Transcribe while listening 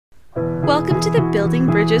Welcome to the Building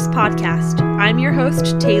Bridges podcast. I'm your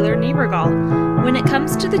host, Taylor Niebergall. When it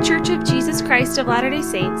comes to the Church of Jesus Christ of Latter-day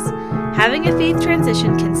Saints, having a faith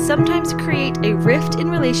transition can sometimes create a rift in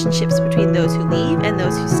relationships between those who leave and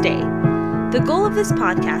those who stay. The goal of this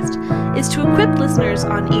podcast is to equip listeners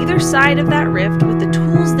on either side of that rift with the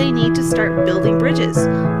tools they need to start building bridges,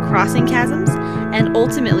 crossing chasms, and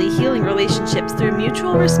ultimately healing relationships through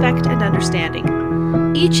mutual respect and understanding.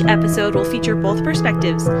 Each episode will feature both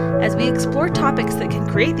perspectives as we explore topics that can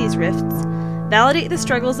create these rifts, validate the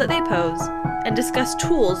struggles that they pose, and discuss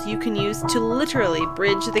tools you can use to literally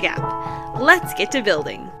bridge the gap. Let's get to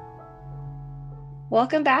building.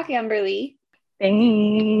 Welcome back, Amberlee.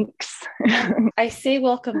 Thanks. I say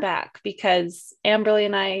welcome back because Amberlee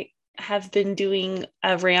and I have been doing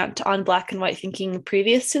a rant on black and white thinking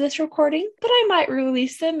previous to this recording, but I might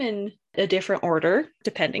release them in a different order,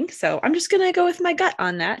 depending. So I'm just going to go with my gut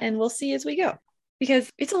on that, and we'll see as we go, because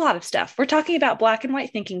it's a lot of stuff. We're talking about black and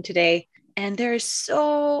white thinking today, and there's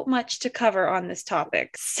so much to cover on this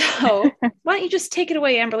topic. So why don't you just take it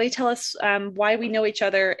away, Amberlee? Tell us why we know each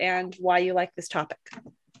other and why you like this topic.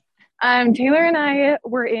 Taylor and I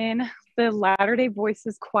were in the Latter-day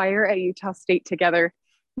Voices choir at Utah State together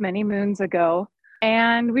many moons ago,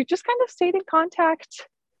 and we've just kind of stayed in contact,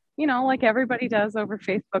 you know, like everybody does over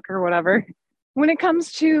Facebook or whatever. When it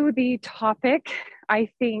comes to the topic, I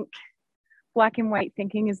think black and white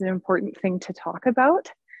thinking is an important thing to talk about,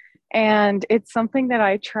 and it's something that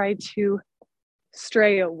I try to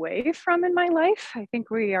stray away from in my life. I think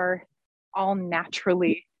we are all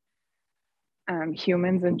naturally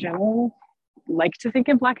humans in general like to think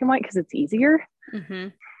in black and white because it's easier.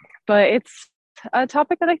 But it's a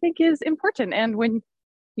topic that I think is important. And when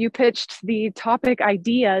you pitched the topic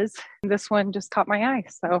ideas, this one just caught my eye.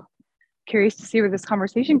 So curious to see where this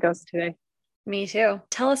conversation goes today. Me too.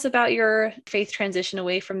 Tell us about your faith transition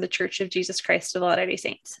away from the Church of Jesus Christ of Latter-day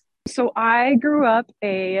Saints. So I grew up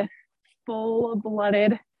a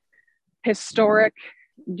full-blooded, historic,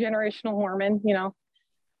 generational Mormon, you know,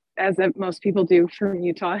 as most people do from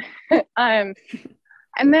Utah. And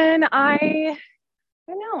then it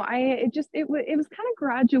was kind of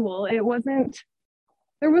gradual. There wasn't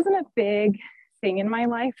a big thing in my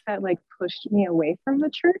life that like pushed me away from the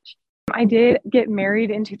church. I did get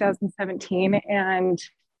married in 2017. And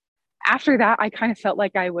after that, I kind of felt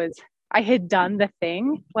like I had done the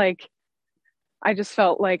thing. Like, I just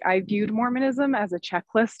felt like I viewed Mormonism as a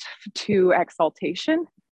checklist to exaltation.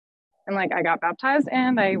 And like, I got baptized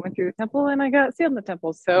and I went through the temple and I got sealed in the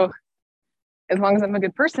temple. So as long as I'm a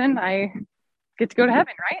good person, I get to go to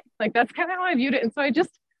heaven, right? Like, that's kind of how I viewed it. And so I just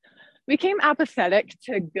became apathetic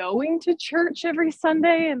to going to church every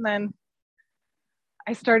Sunday. And then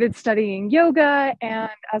I started studying yoga. And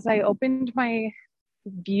as I opened my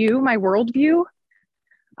worldview,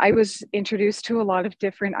 I was introduced to a lot of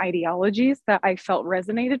different ideologies that I felt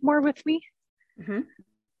resonated more with me.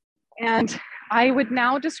 And I would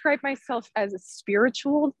now describe myself as a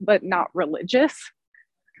spiritual, but not religious.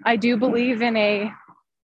 I do believe in a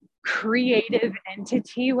creative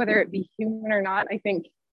entity, whether it be human or not. I think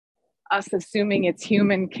us assuming it's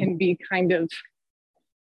human can be kind of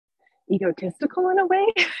egotistical in a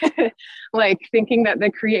way. Like thinking that the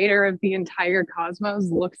creator of the entire cosmos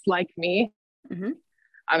looks like me.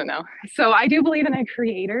 I don't know. So I do believe in a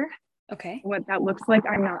creator. Okay. What that looks like,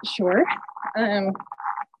 I'm not sure.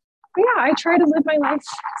 But yeah, I try to live my life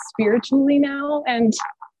spiritually now, and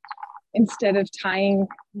instead of tying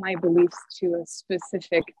my beliefs to a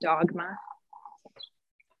specific dogma.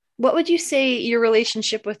 What would you say your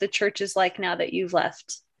relationship with the church is like now that you've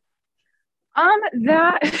left?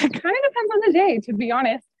 That kind of depends on the day, to be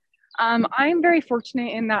honest. I'm very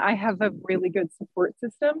fortunate in that I have a really good support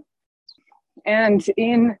system. And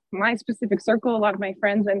in my specific circle, a lot of my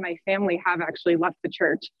friends and my family have actually left the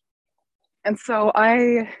church. And so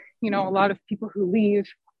a lot of people who leave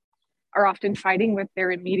are often fighting with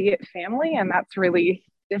their immediate family, and that's really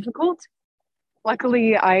difficult.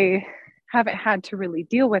 Luckily, I haven't had to really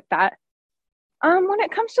deal with that. When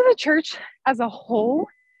it comes to the church as a whole,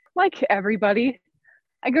 like everybody,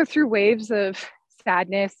 I go through waves of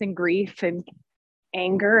sadness and grief and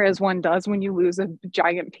anger, as one does when you lose a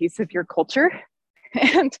giant piece of your culture.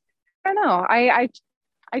 And I don't know, I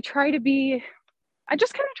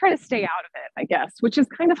just kind of try to stay out of it, I guess, which is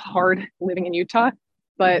kind of hard living in Utah.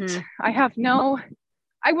 But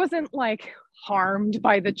I wasn't like harmed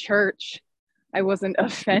by the church. I wasn't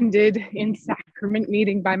offended in sacrament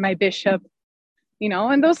meeting by my bishop, you know,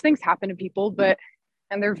 and those things happen to people,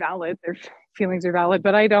 and they're valid. Their feelings are valid,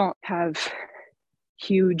 but I don't have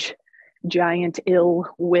huge, giant ill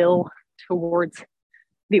will towards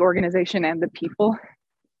the organization and the people.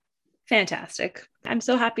 Fantastic. I'm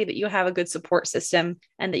so happy that you have a good support system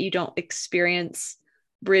and that you don't experience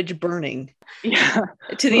bridge burning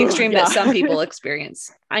to the extreme that some people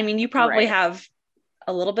experience. I mean, you probably have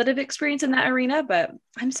a little bit of experience in that arena, but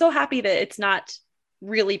I'm so happy that it's not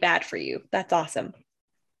really bad for you. That's awesome.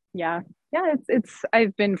 Yeah.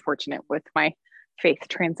 I've been fortunate with my faith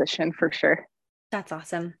transition for sure. That's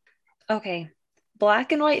awesome. Okay.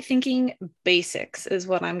 Black and white thinking basics is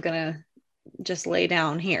what I'm going to just lay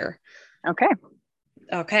down here.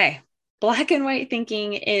 Okay. Black and white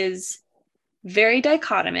thinking is very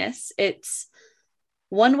dichotomous. It's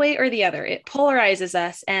one way or the other. It polarizes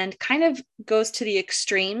us and kind of goes to the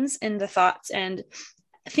extremes in the thoughts. And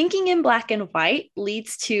thinking in black and white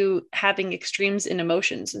leads to having extremes in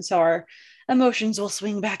emotions. And so our emotions will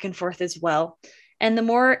swing back and forth as well. And the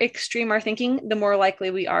more extreme our thinking, the more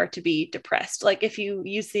likely we are to be depressed. Like if you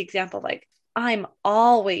use the example, like, I'm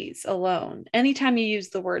always alone. Anytime you use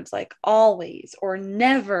the words like always or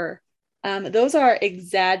never, those are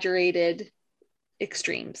exaggerated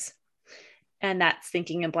extremes. And that's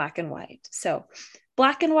thinking in black and white. So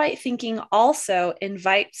black and white thinking also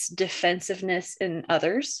invites defensiveness in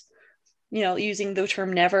others, using the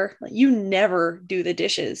term never. You never do the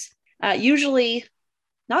dishes. Usually,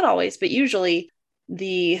 not always, but usually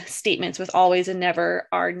the statements with always and never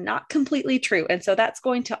are not completely true. And so that's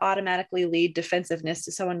going to automatically lead defensiveness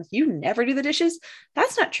to someone. You never do the dishes.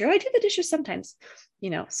 That's not true. I do the dishes sometimes,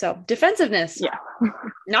 so defensiveness,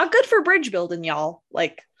 not good for bridge building, y'all.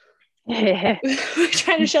 Like, we're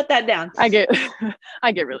trying to shut that down. I get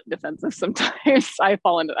really defensive sometimes. I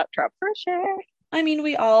fall into that trap for sure. I mean,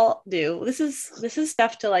 we all do. This is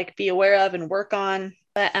stuff to like be aware of and work on.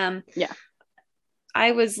 But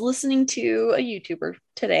I was listening to a YouTuber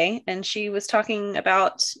today, and she was talking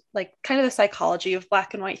about like kind of the psychology of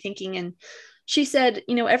black and white thinking. And she said,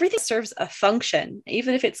 everything serves a function,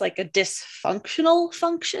 even if it's like a dysfunctional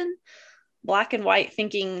function. Black and white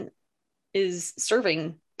thinking is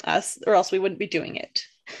serving us, or else we wouldn't be doing it.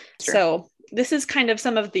 Sure. So this is kind of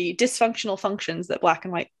some of the dysfunctional functions that black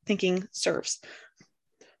and white thinking serves.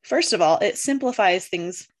 First of all, it simplifies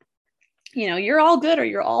things. You're all good or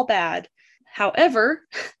you're all bad. However,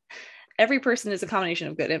 every person is a combination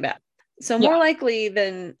of good and bad. So more likely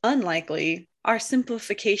than unlikely, our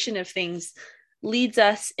simplification of things leads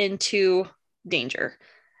us into danger.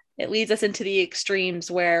 It leads us into the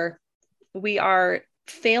extremes where we are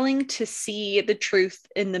failing to see the truth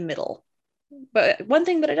in the middle. But one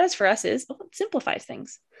thing that it does for us is it simplifies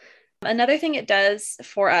things. Another thing it does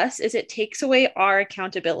for us is it takes away our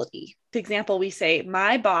accountability. For example, we say,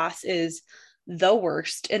 my boss is the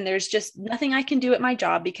worst, and there's just nothing I can do at my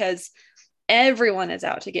job because everyone is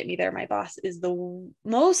out to get me there. My boss is the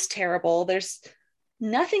most terrible. There's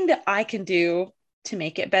nothing that I can do to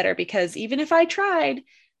make it better because even if I tried,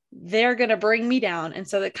 they're going to bring me down. And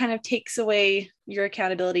so that kind of takes away your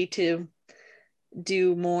accountability to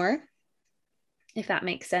do more, if that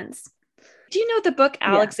makes sense. Do you know the book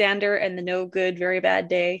Alexander and the No Good, Very Bad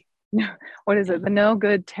Day? What is it? The no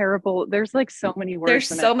good, terrible. There's like so many words. There's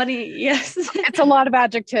so many. Yes. It's a lot of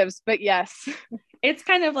adjectives, but yes. It's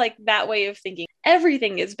kind of like that way of thinking.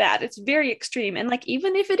 Everything is bad. It's very extreme. And like,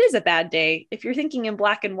 even if it is a bad day, if you're thinking in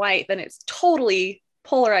black and white, then it's totally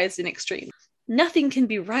polarized and extreme. Nothing can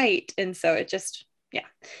be right. And so it just,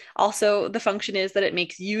 Also, the function is that it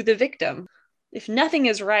makes you the victim. If nothing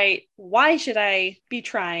is right, why should I be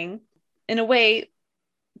trying? In a way,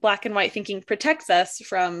 black and white thinking protects us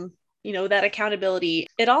from, that accountability.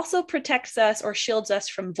 It also protects us or shields us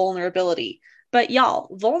from vulnerability. But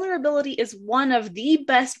y'all, vulnerability is one of the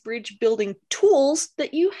best bridge building tools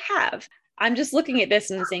that you have. I'm just looking at this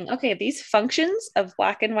and saying, okay, these functions of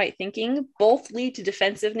black and white thinking both lead to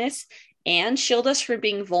defensiveness and shield us from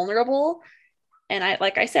being vulnerable. And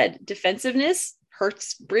like I said, defensiveness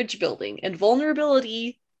hurts bridge building, and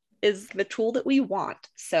vulnerability is the tool that we want.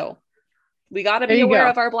 So we got to be aware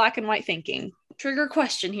of our black and white thinking. Trigger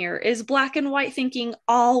question here. Is black and white thinking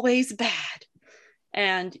always bad?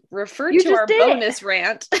 And refer to our bonus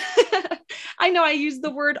rant. I know I used the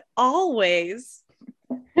word always.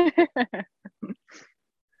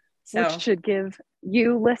 Which should give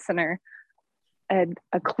you, listener, a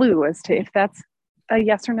clue as to if that's a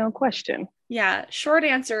yes or no question. Yeah, short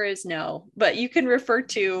answer is no, but you can refer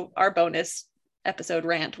to our bonus episode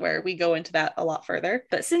rant where we go into that a lot further.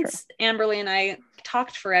 But since Amberlee and I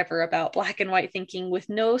talked forever about black and white thinking with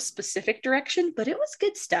no specific direction, but it was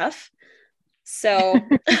good stuff. So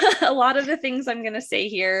a lot of the things I'm going to say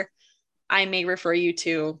here, I may refer you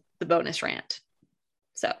to the bonus rant.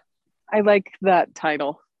 So I like that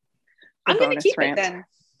title. I'm going to keep it then.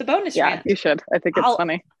 the bonus Yeah, rant. you should. I think it's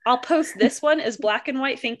funny. I'll post this one as black and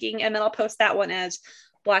white thinking, and then I'll post that one as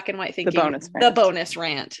black and white thinking. The bonus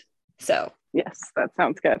rant. So yes, that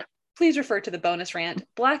sounds good. Please refer to the bonus rant.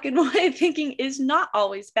 Black and white thinking is not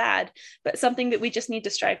always bad, but something that we just need to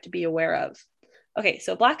strive to be aware of. Okay,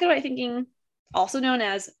 so black and white thinking, also known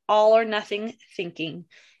as all or nothing thinking.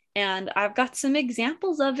 And I've got some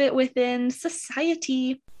examples of it within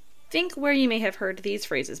society. Think where you may have heard these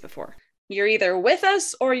phrases before. You're either with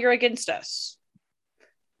us or you're against us.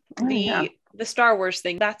 The Star Wars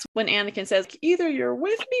thing, that's when Anakin says, either you're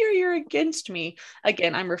with me or you're against me.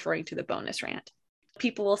 Again, I'm referring to the bonus rant.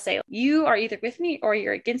 People will say, you are either with me or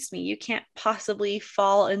you're against me. You can't possibly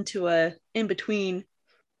fall into a in-between.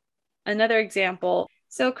 Another example.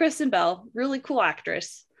 So Kristen Bell, really cool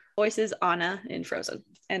actress, voices Anna in Frozen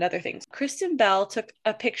and other things. Kristen Bell took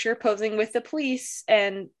a picture posing with the police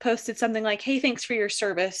and posted something like, hey, thanks for your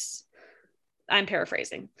service. I'm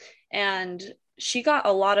paraphrasing. And she got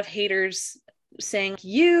a lot of haters saying,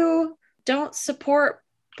 you don't support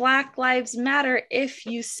Black Lives Matter if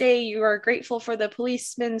you say you are grateful for the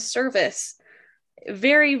policeman's service.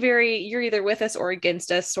 Very, very, you're either with us or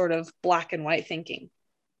against us, sort of black and white thinking.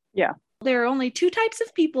 Yeah. There are only two types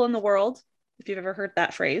of people in the world, if you've ever heard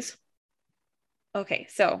that phrase. Okay,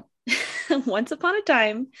 so once upon a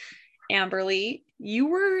time, Amberlee, you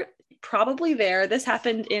were probably there. This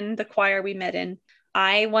happened in the choir we met in.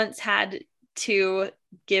 I once had to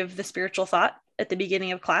give the spiritual thought at the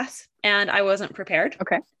beginning of class, and I wasn't prepared.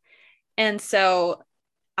 Okay. And so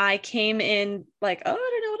I came in like, oh, I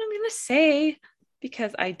don't know what I'm going to say,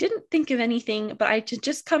 because I didn't think of anything, but I had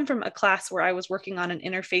just come from a class where I was working on an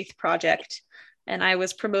interfaith project, and I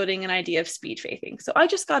was promoting an idea of speed faithing. So I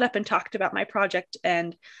just got up and talked about my project,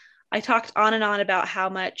 and I talked on and on about how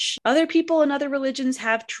much other people in other religions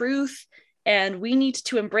have truth, and we need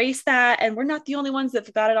to embrace that, and we're not the only ones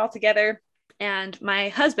that've got it all together. And my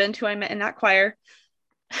husband, who I met in that choir,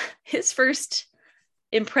 his first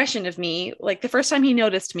impression of me, like the first time he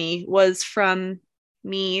noticed me, was from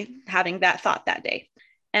me having that thought that day.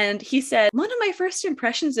 And he said, one of my first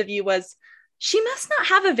impressions of you was, she must not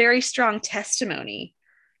have a very strong testimony,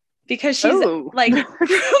 because she's like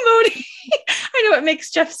promoting. I know it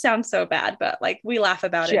makes Jeff sound so bad, but like we laugh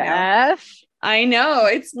about it now. I know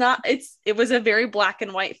it was a very black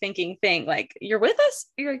and white thinking thing. Like, you're with us,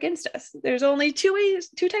 you're against us. There's only two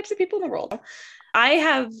types of people in the world. I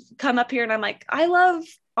have come up here and I'm like, I love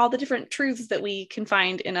all the different truths that we can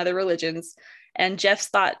find in other religions. And Jeff's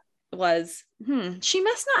thought was, she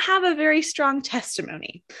must not have a very strong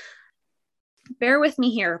testimony. Bear with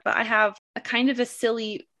me here, but I have a kind of a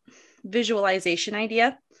silly visualization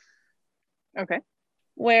idea. Okay.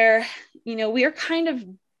 Where, we are kind of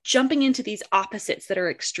jumping into these opposites that are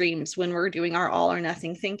extremes when we're doing our all or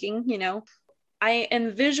nothing thinking. I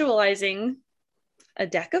am visualizing a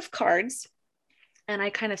deck of cards, and I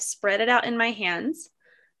kind of spread it out in my hands,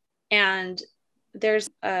 and there's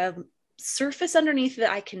a surface underneath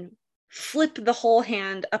that I can flip the whole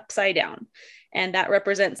hand upside down, and that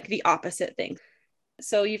represents the opposite thing.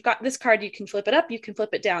 So you've got this card, you can flip it up, you can flip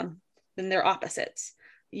it down, then they're opposites.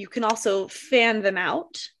 You can also fan them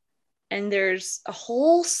out, and there's a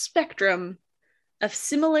whole spectrum of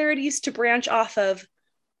similarities to branch off of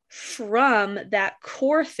from that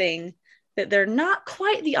core thing, that they're not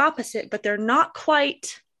quite the opposite, but they're not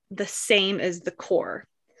quite the same as the core.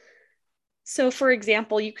 So for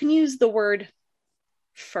example, you can use the word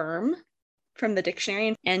firm from the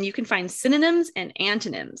dictionary, and you can find synonyms and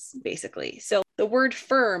antonyms, basically. So the word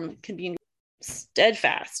firm can be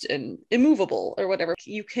steadfast and immovable or whatever.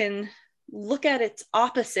 You can look at its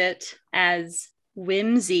opposite as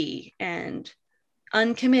whimsy and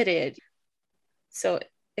uncommitted. So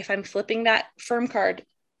if I'm flipping that firm card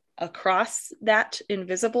across that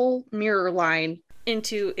invisible mirror line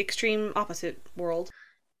into extreme opposite world,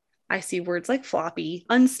 I see words like floppy,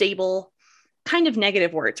 unstable, kind of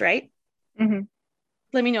negative words, right? Mm-hmm.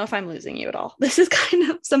 Let me know if I'm losing you at all. This is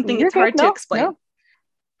kind of something that's hard to explain. No.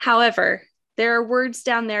 However, there are words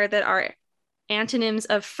down there that are antonyms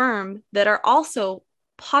of firm that are also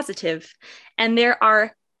positive, and there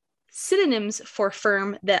are synonyms for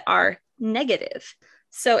firm that are negative.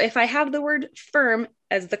 So if I have the word firm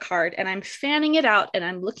as the card and I'm fanning it out and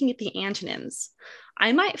I'm looking at the antonyms,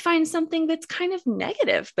 I might find something that's kind of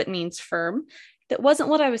negative but means firm that wasn't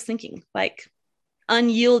what I was thinking, like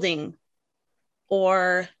unyielding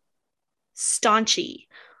or staunchy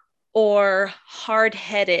or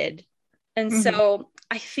hard-headed. And so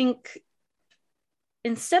I think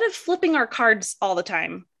instead of flipping our cards all the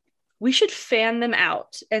time, we should fan them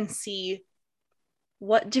out and see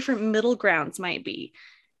what different middle grounds might be.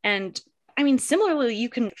 And I mean, similarly, you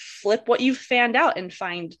can flip what you've fanned out and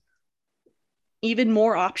find even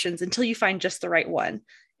more options until you find just the right one.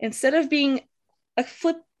 Instead of being a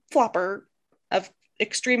flip flopper of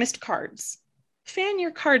extremist cards, fan your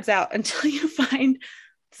cards out until you find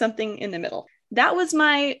something in the middle. That was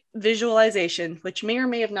my visualization, which may or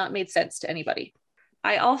may have not made sense to anybody.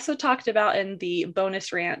 I also talked about in the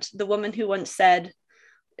bonus rant the woman who once said,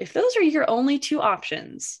 if those are your only two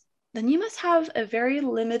options, then you must have a very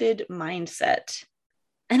limited mindset.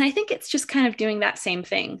 And I think it's just kind of doing that same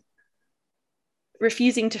thing,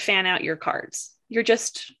 refusing to fan out your cards. You're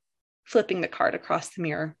just flipping the card across the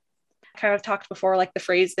mirror. I kind of talked before, like the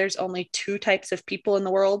phrase, there's only two types of people in the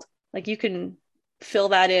world. Like you can fill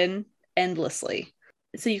that in endlessly.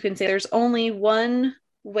 So you can say there's only one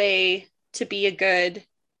way to be a good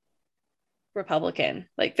Republican.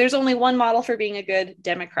 Like there's only one model for being a good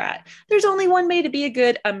Democrat. There's only one way to be a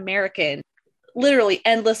good American. Literally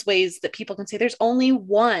endless ways that people can say there's only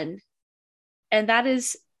one. And that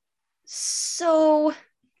is so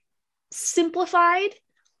simplified,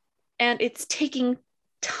 and it's taking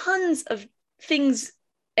tons of things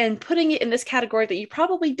and putting it in this category that you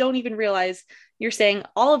probably don't even realize. You're saying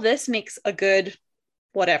all of this makes a good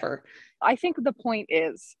whatever. I think the point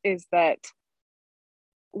is that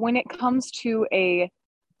when it comes to an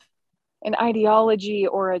ideology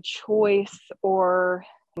or a choice or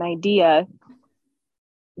an idea,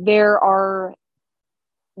 there are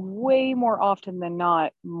way more often than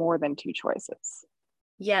not more than two choices.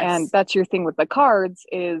 Yes. And that's your thing with the cards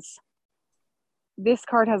is this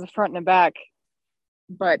card has a front and a back,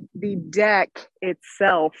 but the deck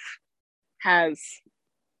itself has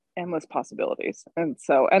endless possibilities. And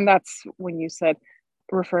that's when you said,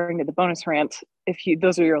 referring to the bonus rant,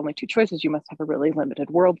 those are your only two choices, you must have a really limited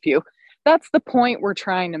worldview. That's the point we're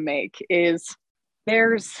trying to make, is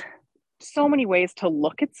there's so many ways to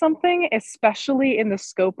look at something, especially in the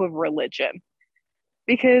scope of religion.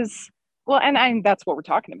 Because, well, and that's what we're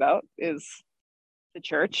talking about, is the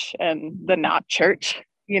church and the not church,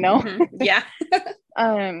 Mm-hmm. Yeah.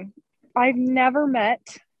 I've never met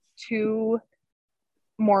two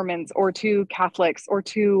Mormons or two Catholics or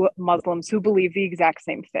two Muslims who believe the exact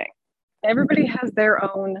same thing. Everybody has their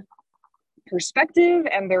own perspective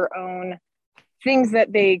and their own things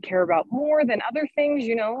that they care about more than other things.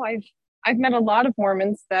 I've met a lot of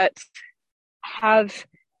Mormons that have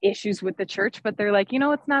issues with the church, but they're like,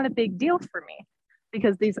 it's not a big deal for me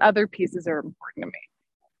because these other pieces are important to me.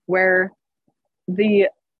 Where the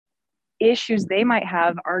issues they might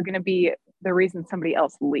have are going to be the reason somebody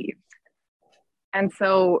else leaves. And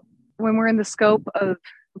so when we're in the scope of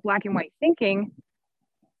black and white thinking,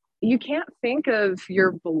 you can't think of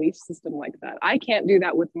your belief system like that. I can't do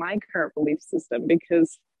that with my current belief system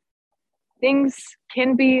because things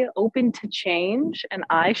can be open to change, and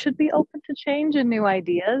I should be open to change and new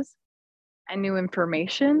ideas and new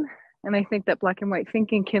information. And I think that black and white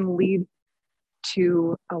thinking can lead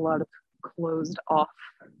to a lot of closed off.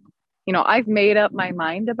 I've made up my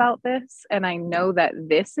mind about this and I know that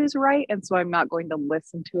this is right. And so I'm not going to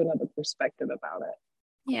listen to another perspective about it.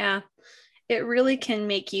 Yeah. It really can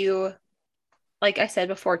make you, like I said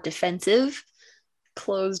before, defensive,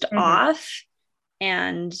 closed off,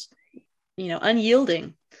 and,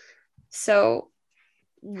 unyielding. So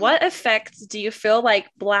what effects do you feel like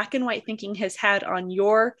black and white thinking has had on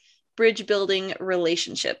your bridge building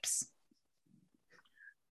relationships?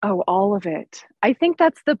 Oh, all of it. I think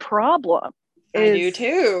that's the problem. I do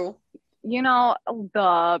too.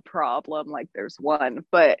 The problem, like there's one,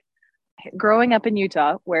 but growing up in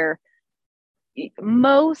Utah, where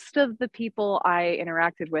most of the people I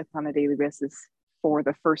interacted with on a daily basis for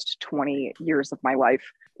the first 20 years of my life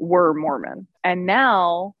were Mormon. And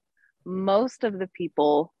now most of the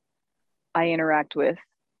people I interact with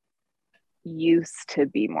used to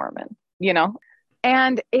be Mormon,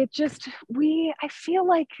 And it just, I feel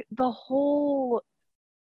like the whole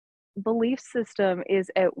belief system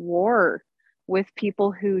is at war with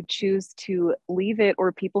people who choose to leave it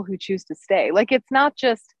or people who choose to stay. Like, it's not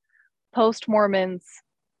just post-Mormons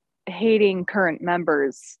hating current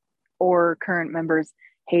members or current members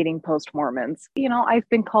hating post-Mormons. I've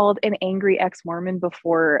been called an angry ex-Mormon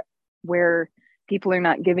before, where people are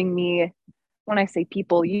not giving me, when I say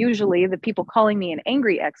people, usually the people calling me an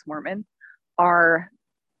angry ex-Mormon are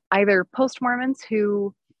either post-Mormons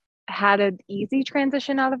who had an easy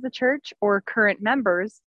transition out of the church or current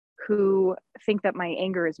members who think that my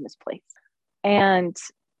anger is misplaced. And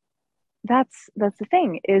that's the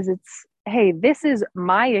thing, is it's, hey, this is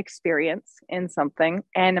my experience in something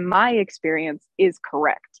and my experience is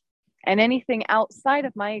correct. And anything outside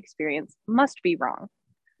of my experience must be wrong.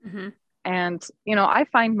 Mm-hmm. And, I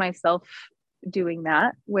find myself doing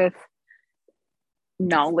that with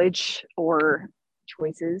knowledge or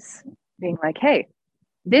choices, being like, hey,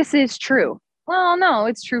 this is true. Well, no,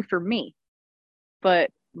 it's true for me,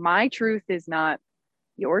 but my truth is not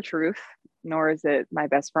your truth, nor is it my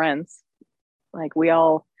best friend's. Like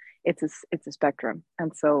it's a spectrum.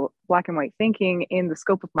 And so black and white thinking in the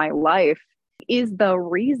scope of my life is the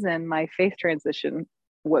reason my faith transition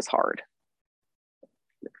was hard.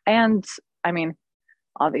 And I mean,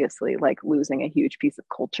 obviously, like losing a huge piece of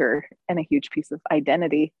culture and a huge piece of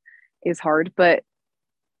identity is hard. But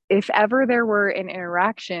if ever there were an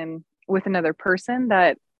interaction with another person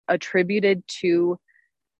that attributed to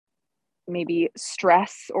maybe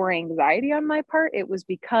stress or anxiety on my part, it was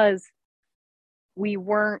because we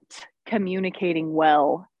weren't communicating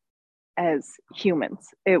well as humans.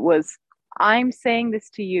 It was, I'm saying this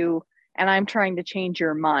to you and I'm trying to change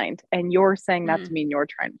your mind, and you're saying that to me and you're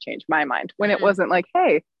trying to change my mind, when it wasn't like,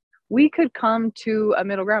 hey, we could come to a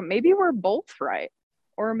middle ground. Maybe we're both right,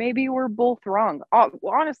 or maybe we're both wrong.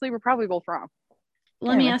 Honestly, we're probably both wrong.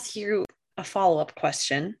 Let me ask you a follow-up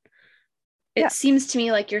question. It seems to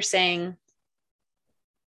me like you're saying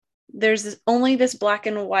there's only this black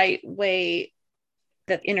and white way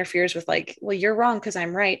that interferes with, like, well, you're wrong because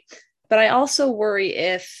I'm right. But I also worry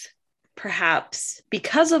if perhaps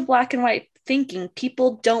because of black and white thinking,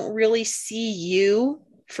 people don't really see you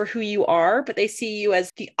for who you are, but they see you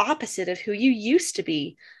as the opposite of who you used to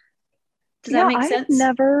be. Does that make sense?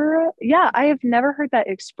 I have never heard that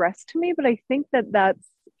expressed to me, but I think that that's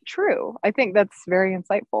true. I think that's very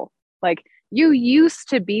insightful. Like, you used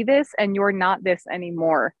to be this and you're not this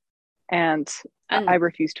anymore. And I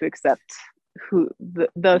refuse to accept who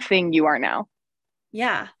the thing you are now.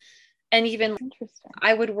 Yeah. And even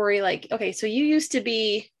I would worry, like, okay, so you used to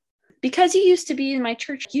be, because you used to be in my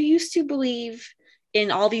church, you used to believe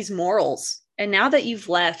in all these morals. And now that you've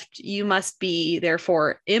left, you must be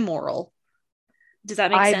therefore immoral. Does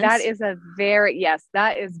that make sense?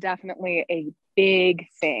 That is definitely a big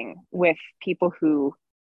thing with people who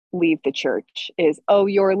leave the church is, oh,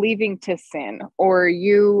 you're leaving to sin, or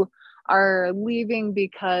you are leaving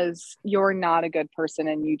because you're not a good person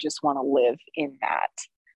and you just want to live in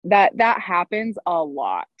that happens a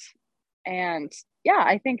lot. And yeah,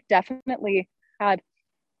 I think definitely had,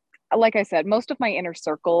 like I said, most of my inner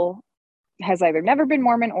circle has either never been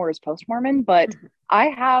Mormon or is post-Mormon, but I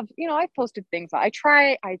have, I've posted things. I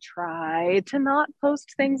try to not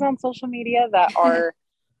post things on social media that are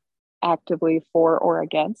actively for or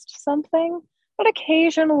against something, but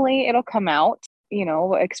occasionally it'll come out,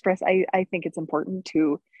 I think it's important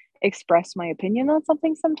to express my opinion on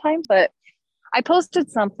something sometimes. But I posted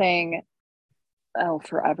something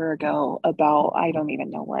forever ago about, I don't even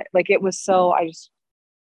know what, like, it was an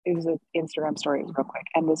Instagram story. It was real quick.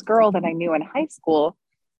 And this girl that I knew in high school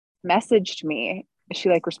messaged me. She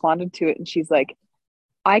like responded to it and she's like,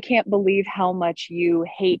 I can't believe how much you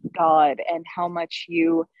hate God and how much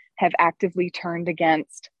you have actively turned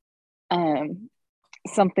against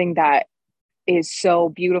something that is so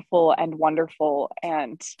beautiful and wonderful.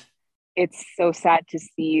 And it's so sad to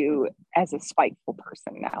see you as a spiteful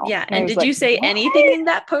person now. Yeah. And did you say anything in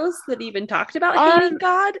that post that even talked about hating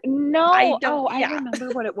God? No. I remember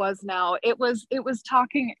what it was now. It was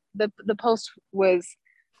talking, the post was,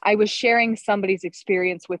 I was sharing somebody's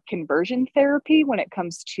experience with conversion therapy when it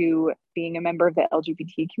comes to being a member of the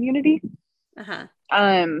LGBT community.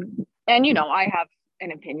 And, I have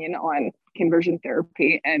an opinion on conversion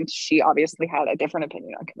therapy, and she obviously had a different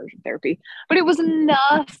opinion on conversion therapy, but it was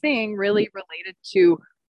nothing really related to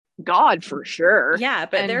God, for sure. Yeah,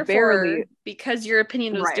 but therefore, because your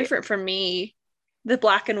opinion was different from me, the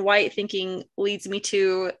black and white thinking leads me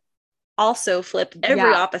to also flip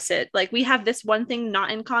every opposite. Like, we have this one thing not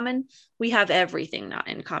in common, we have everything not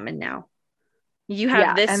in common now. You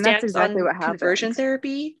have this stance on conversion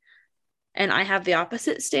therapy, and I have the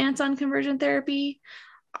opposite stance on conversion therapy.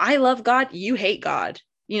 I love God, you hate God.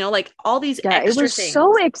 Like all these extra things. It was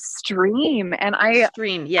so extreme. And I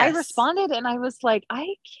responded and I was like,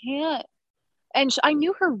 I can't. And I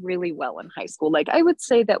knew her really well in high school. Like, I would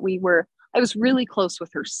say that I was really close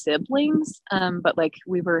with her siblings. But like,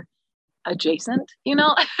 we were adjacent,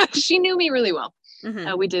 she knew me really well.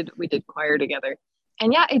 We did choir together.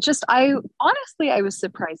 And yeah, I was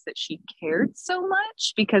surprised that she cared so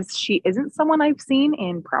much, because she isn't someone I've seen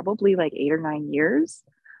in probably like 8 or 9 years.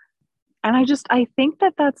 And I think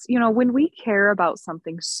that that's, when we care about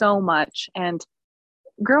something so much, and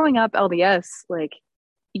growing up LDS, like,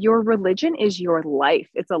 your religion is your life.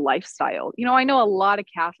 It's a lifestyle. I know a lot of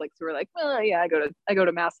Catholics who are like, well, yeah, I go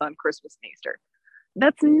to mass on Christmas and Easter.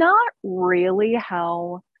 That's not really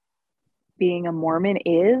how being a Mormon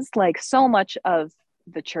is. Like, so much of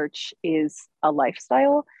the church is a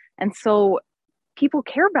lifestyle. And so people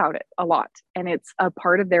care about it a lot, and it's a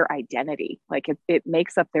part of their identity. Like it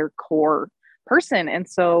makes up their core person. And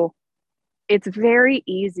so it's very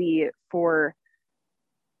easy for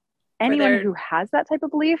anyone who has that type of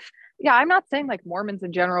belief. Yeah, I'm not saying like Mormons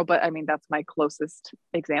in general, but I mean, that's my closest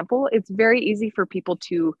example. It's very easy for people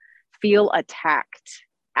to feel attacked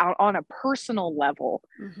out on a personal level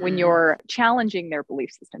when you're challenging their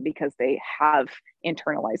belief system because they have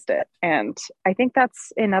internalized it. And I think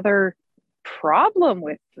that's another problem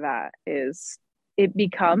with that, is it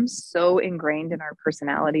becomes so ingrained in our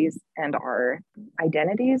personalities and our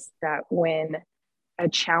identities that when a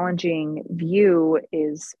challenging view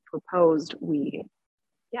is proposed, we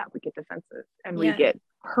get defensive and we get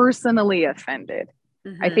personally offended.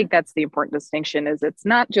 I think that's the important distinction, is it's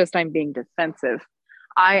not just I'm being defensive.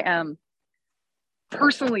 I am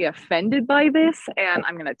personally offended by this, and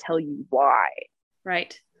I'm going to tell you why.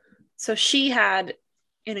 Right. So she had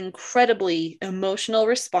an incredibly emotional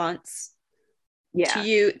response to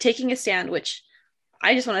you taking a stand, which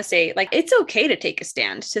I just want to say, like, it's okay to take a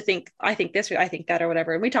stand, to think, I think this, or I think that, or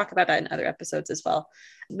whatever. And we talk about that in other episodes as well.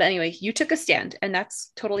 But anyway, you took a stand, and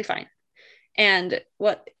that's totally fine. And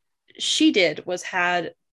what she did was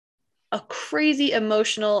had a crazy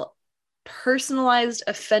emotional, personalized,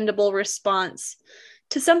 offendable response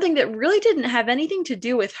to something that really didn't have anything to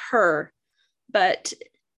do with her, but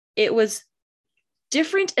it was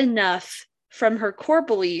different enough from her core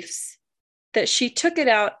beliefs that she took it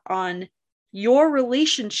out on your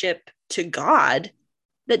relationship to God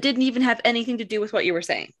that didn't even have anything to do with what you were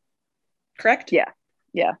saying. Correct? Yeah.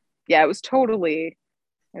 It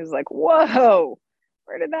was like, whoa,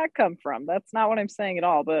 where did that come from? That's not what I'm saying at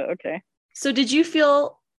all, but okay. So did you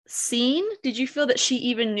feel seen? Did you feel that she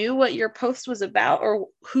even knew what your post was about or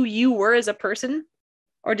who you were as a person?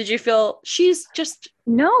 Or did you feel she's just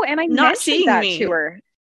and I not mentioned seeing that me? to her.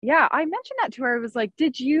 Yeah, I mentioned that to her. I was like,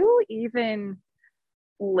 did you even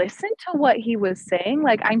listen to what he was saying?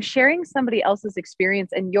 Like, I'm sharing somebody else's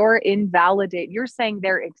experience, and you're saying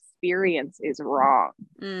their experience is wrong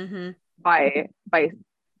by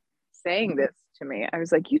saying this to me. I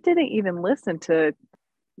was like, you didn't even listen to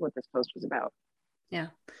what this post was about. Yeah.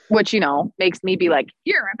 Which, makes me be like,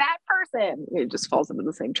 you're a bad person. It just falls into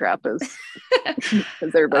the same trap as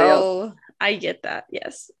everybody else. Oh, I get that.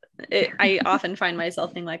 Yes. I often find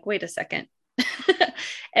myself thinking like, wait a second.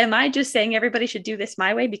 Am I just saying everybody should do this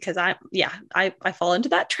my way? Because I fall into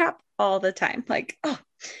that trap all the time. Like, oh,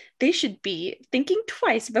 they should be thinking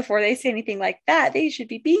twice before they say anything like that. They should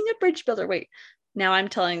be being a bridge builder. Wait, now I'm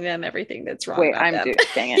telling them everything that's wrong about them.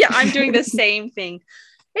 Dang it. Yeah, I'm doing the same thing.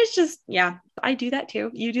 It's just, I do that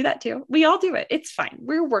too. You do that too. We all do it. It's fine.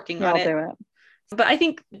 We're working on it. Do it. But I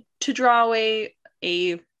think to draw away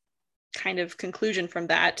a kind of conclusion from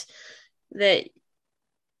that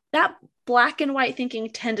black and white thinking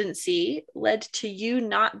tendency led to you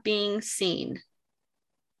not being seen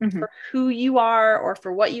for who you are or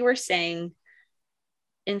for what you were saying.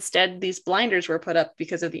 Instead, these blinders were put up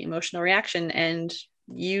because of the emotional reaction, and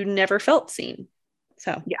you never felt seen.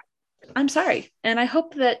 So yeah, I'm sorry. And I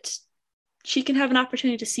hope that she can have an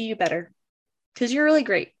opportunity to see you better, because you're really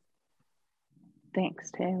great.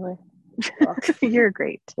 Thanks, Taylor. You're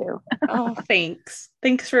great too. Oh, thanks.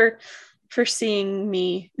 Thanks for seeing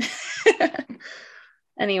me.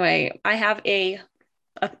 Anyway, I have a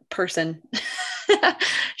person.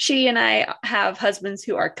 She and I have husbands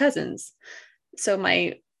who are cousins. So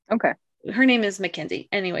her name is Mackenzie.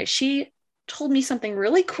 Anyway, she told me something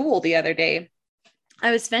really cool the other day.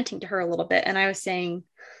 I was venting to her a little bit, and I was saying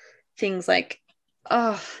things like,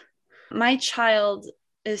 oh, my child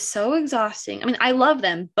is so exhausting. I mean, I love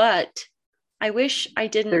them, but I wish I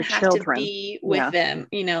didn't have to be with them,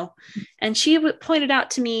 And she pointed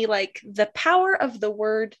out to me like the power of the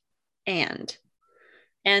word and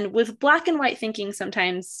with black and white thinking,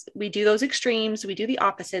 sometimes we do those extremes, we do the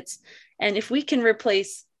opposites. And if we can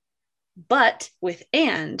replace but with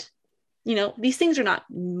and, these things are not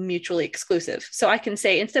mutually exclusive. So I can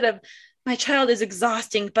say, instead of my child is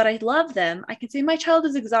exhausting, but I love them, I can say my child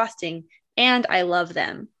is exhausting and I love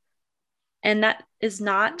them. And that is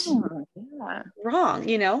not wrong,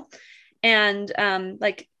 and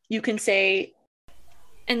like you can say,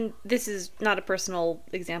 and this is not a personal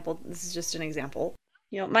example, this is just an example,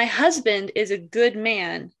 my husband is a good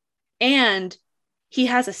man and he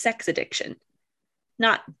has a sex addiction,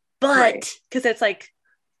 not but, because it's like,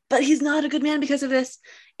 but he's not a good man because of this.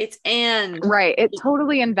 It's and. Right. It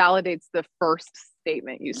totally invalidates the first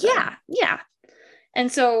statement you said. Yeah.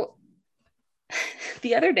 And so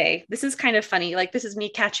the other day, this is kind of funny. Like, this is me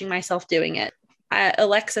catching myself doing it.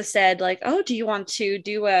 Alexa said, like, oh, do you want to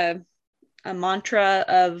do a mantra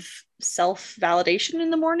of self-validation in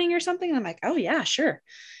the morning or something? And I'm like, oh yeah, sure.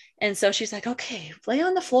 And so she's like, okay, lay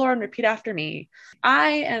on the floor and repeat after me. I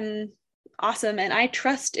am awesome and I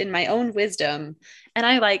trust in my own wisdom. And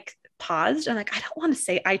I like paused and like, I don't want to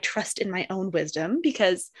say I trust in my own wisdom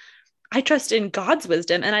because I trust in God's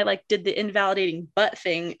wisdom. And I like did the invalidating but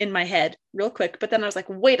thing in my head real quick. But then I was like,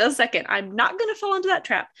 wait a second, I'm not going to fall into that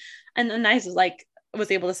trap. And then I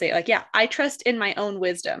was able to say like, yeah, I trust in my own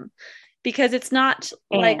wisdom, because it's not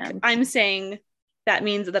like I'm saying that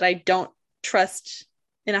means that I don't trust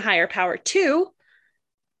in a higher power too.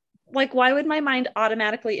 Like, why would my mind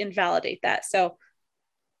automatically invalidate that? So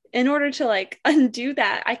in order to like undo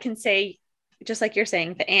that, I can say, just like you're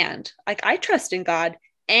saying, the and, like, I trust in God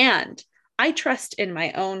and I trust in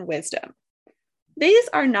my own wisdom. These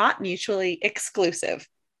are not mutually exclusive.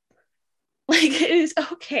 Like, it is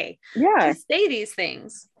okay to say these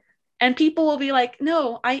things. And people will be like,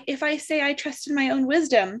 no, if I say I trust in my own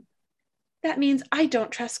wisdom, that means I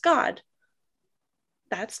don't trust God.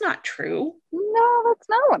 That's not true. No, that's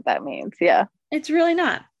not what that means. Yeah. It's really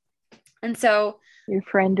not. And so your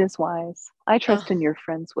friend is wise. I trust in your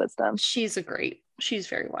friend's wisdom. She's very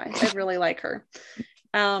wise. I really like her.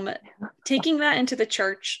 Taking that into the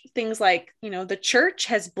church, things like, the church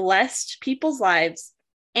has blessed people's lives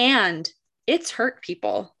and it's hurt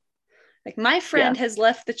people. Like, my friend has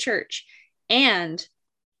left the church and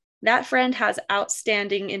that friend has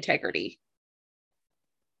outstanding integrity.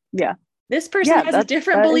 Yeah. This person has a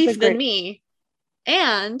different belief than me,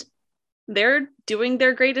 and they're doing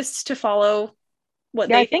their greatest to follow what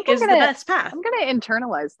they think is the best path. I'm going to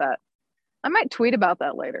internalize that. I might tweet about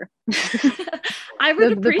that later. I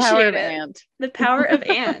would appreciate it. The power of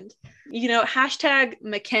and. Hashtag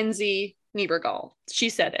Mackenzie Niebergall. She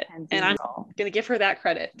said it. And I'm going to give her that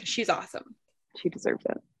credit because she's awesome. She deserves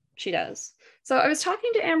it. She does. So I was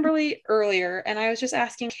talking to Amberlee earlier and I was just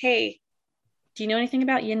asking, hey, do you know anything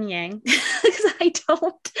about yin yang? Because I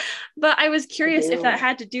don't. But I was curious if that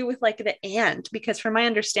had to do with like the and, because from my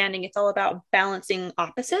understanding, it's all about balancing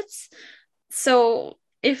opposites. So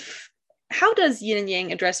how does yin and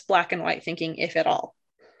yang address black and white thinking, if at all?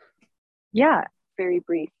 Yeah, very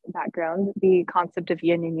brief background. The concept of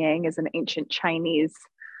yin and yang is an ancient Chinese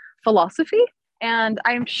philosophy. And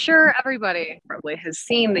I'm sure everybody probably has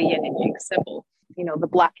seen the yin and yang symbol. The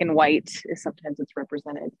black and white is sometimes it's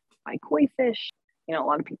represented by koi fish. A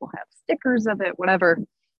lot of people have stickers of it, whatever.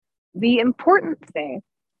 The important thing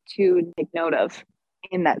to take note of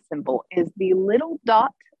in that symbol is the little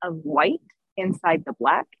dot of white inside the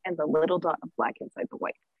black and the little dot of black inside the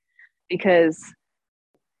white. Because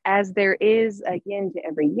as there is a yin to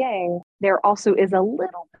every yang, there also is a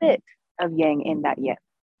little bit of yang in that yin.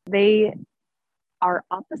 They are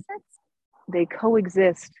opposites. They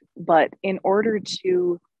coexist, but in order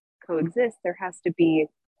to coexist, there has to be,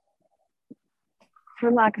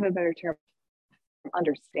 for lack of a better term,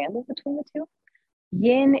 understanding between the two.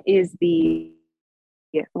 Yin is the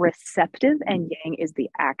receptive and yang is the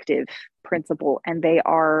active principle. And they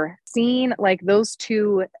are seen, like those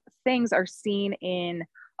two things are seen in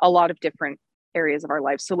a lot of different areas of our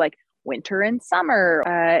lives. So like winter and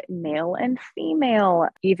summer, male and female,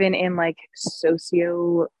 even in like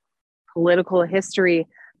socio-political history,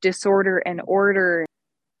 disorder and order,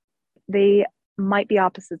 they might be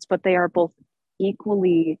opposites, but they are both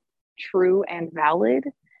equally true and valid.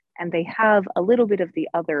 And they have a little bit of the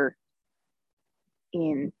other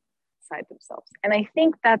inside themselves. And I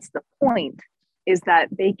think that's the point, is that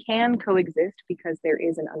they can coexist because there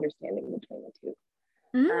is an understanding between the two.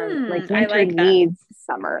 Like winter needs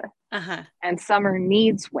summer, and summer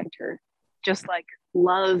needs winter. Just like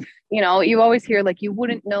love, you always hear like you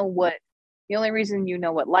wouldn't know the only reason you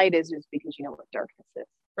know what light is because you know what darkness is.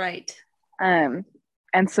 Right. And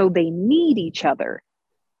so they need each other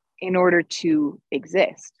in order to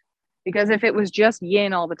exist. Because if it was just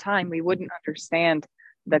yin all the time, we wouldn't understand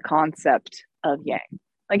the concept of yang.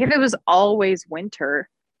 Like if it was always winter,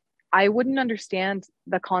 I wouldn't understand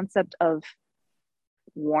the concept of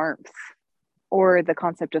warmth or the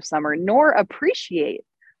concept of summer, nor appreciate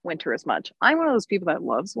winter as much. I'm one of those people that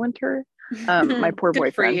loves winter. My poor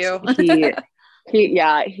boyfriend,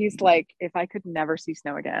 he's like, if I could never see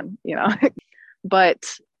snow again, but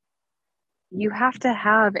you have to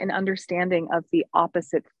have an understanding of the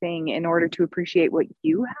opposite thing in order to appreciate what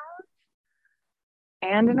you have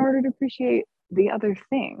and in order to appreciate the other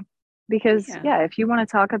thing. Because if you want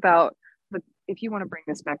to talk about if you want to bring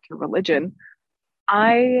this back to religion,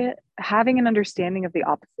 having an understanding of the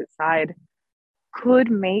opposite side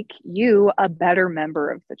could make you a better member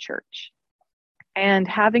of the church. And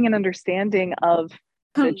having an understanding of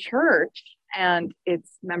the church and its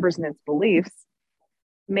members and its beliefs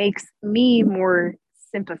makes me more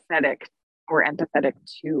sympathetic or empathetic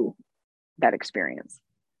to that experience.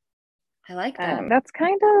 I like that. That's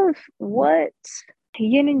kind of what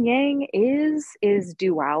yin and yang is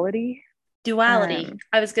duality. Duality.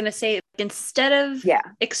 I was going to say, instead of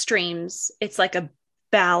extremes, it's like a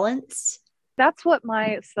balance. That's a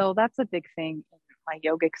big thing in my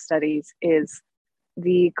yogic studies, is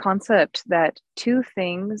the concept that two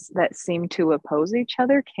things that seem to oppose each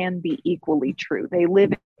other can be equally true. They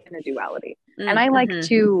live in a duality. And I like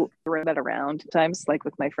to throw that around times, like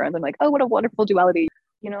with my friends. I'm like, oh, what a wonderful duality.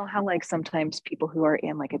 You know how like sometimes people who are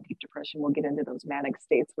in like a deep depression will get into those manic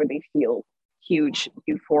states where they feel huge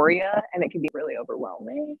euphoria and it can be really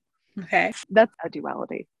overwhelming. Okay. That's a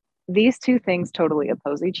duality. These two things totally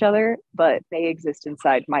oppose each other, but they exist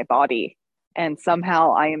inside my body. And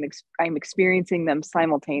somehow I'm experiencing them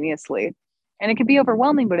simultaneously. And it can be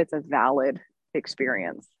overwhelming, but it's a valid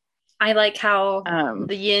experience. I like how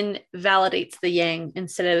the yin validates the yang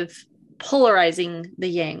instead of polarizing the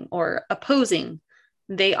yang or opposing.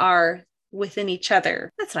 They are within each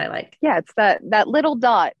other. That's what I like. Yeah, it's that little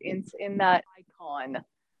dot in that icon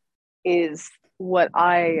is what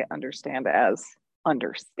I understand as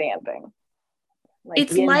understanding. Like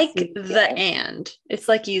it's like the and. It's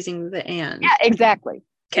like using the and. Yeah, exactly.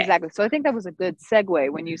 Okay. Exactly. So I think that was a good segue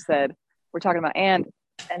when you said we're talking about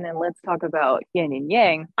and then let's talk about yin and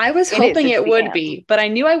yang. I was hoping it would be, but I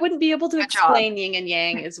knew I wouldn't be able to explain yin and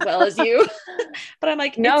yang as well as you. But I'm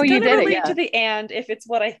like, no, it's going to relate to the and if it's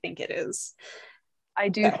what I think it is. I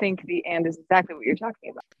do think the and is exactly what you're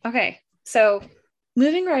talking about. Okay. So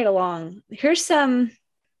moving right along, here's some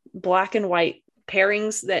black and white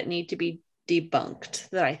pairings that need to be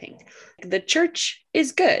debunked that I think. The church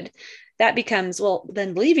is good. That becomes, well,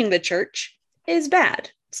 then leaving the church is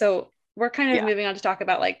bad. So we're kind of moving on to talk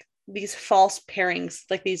about like these false pairings,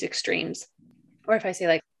 like these extremes. Or if I say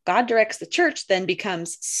like God directs the church, then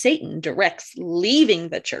becomes Satan directs leaving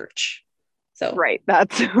the church. So right,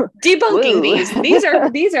 that's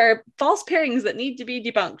debunking these are false pairings that need to be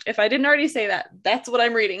debunked. If I didn't already say that, that's what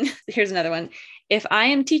I'm reading. Here's another one. If I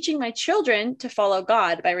am teaching my children to follow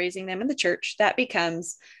God by raising them in the church, that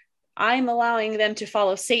becomes I'm allowing them to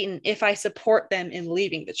follow Satan if I support them in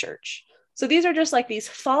leaving the church. So these are just like these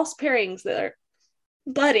false pairings that are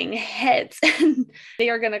butting heads and they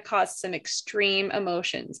are going to cause some extreme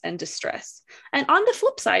emotions and distress. And on the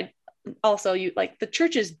flip side, also you like the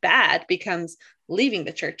church is bad becomes leaving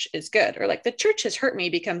the church is good, or like the church has hurt me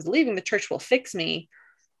becomes leaving the church will fix me,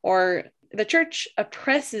 or the church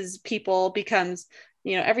oppresses people becomes,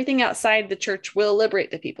 you know, everything outside the church will liberate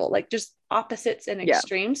the people, like just opposites and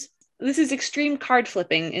extremes. This is extreme card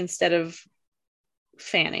flipping instead of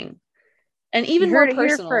fanning. And even you heard more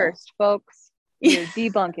personal. It here first, folks. You're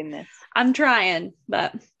debunking this. I'm trying,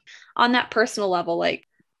 but on that personal level, like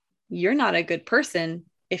you're not a good person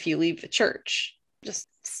if you leave the church. Just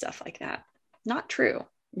stuff like that. Not true.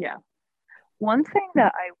 Yeah. One thing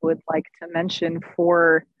that I would like to mention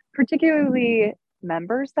for particularly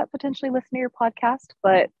members that potentially listen to your podcast,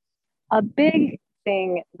 but a big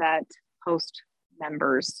thing that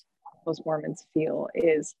post-Mormons feel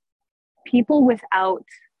is people without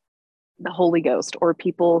the Holy Ghost, or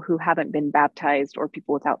people who haven't been baptized, or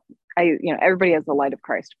people without, everybody has the light of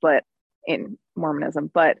Christ, but in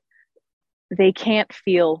Mormonism, but they can't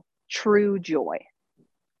feel true joy.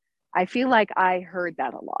 I feel like I heard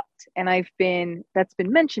that a lot. And that's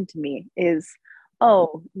been mentioned to me is,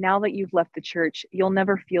 oh, now that you've left the church, you'll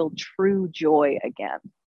never feel true joy again,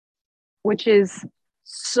 which is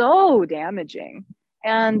so damaging.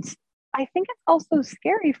 And I think it's also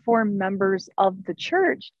scary for members of the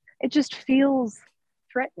church. It just feels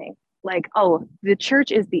threatening. Like, oh, the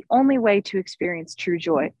church is the only way to experience true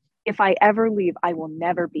joy. If I ever leave, I will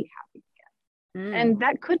never be happy again. And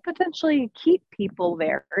that could potentially keep people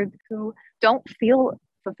there who don't feel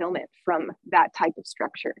fulfillment from that type of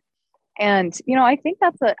structure. And, I think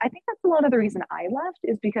that's a lot of the reason I left,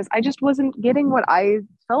 is because I just wasn't getting what I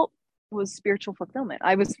felt was spiritual fulfillment.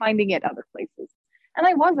 I was finding it other places. And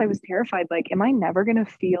I was terrified. Like, am I never going to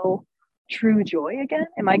feel true joy again?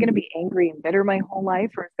 Am I going to be angry and bitter my whole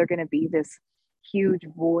life? Or is there going to be this huge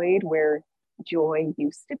void where joy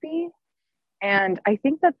used to be? And I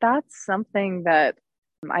think that that's something that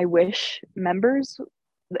I wish members,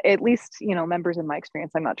 at least, members in my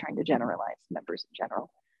experience, I'm not trying to generalize members in general,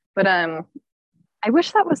 but I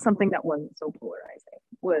wish that was something that wasn't so polarizing,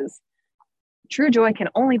 was true joy can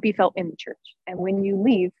only be felt in the church. And when you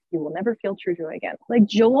leave, you will never feel true joy again. Like,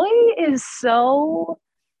 joy is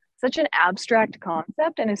such an abstract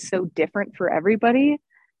concept and is so different for everybody.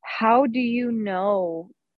 How do you know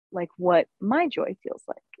like what my joy feels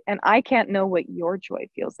like? And I can't know what your joy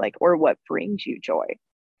feels like or what brings you joy.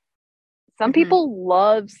 Some people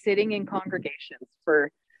love sitting in congregations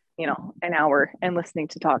for, an hour and listening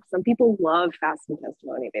to talk. Some people love fast and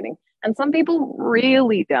testimony meeting, and some people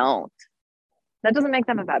really don't. That doesn't make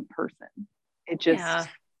them a bad person. It just,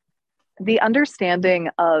 the understanding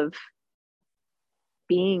of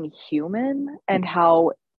being human and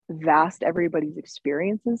how vast everybody's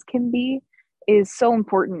experiences can be is so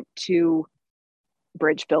important to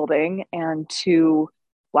bridge building and to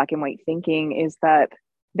black and white thinking, is that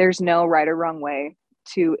there's no right or wrong way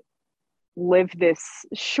to live this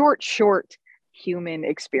short human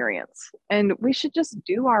experience. And we should just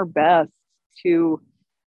do our best to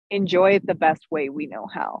enjoy it the best way we know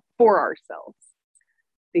how for ourselves,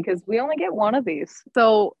 because we only get one of these.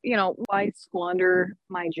 So, why squander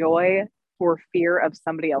my joy for fear of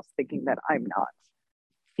somebody else thinking that I'm not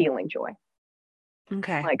feeling joy?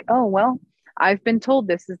 Okay. Like, oh, well, I've been told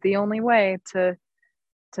this is the only way to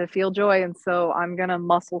feel joy, and so I'm going to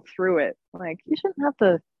muscle through it. Like, you shouldn't have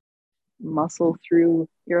to muscle through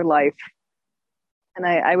your life. And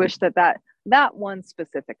I wish that one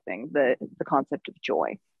specific thing, the concept of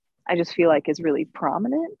joy, I just feel like is really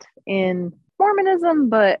prominent in Mormonism,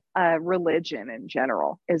 but religion in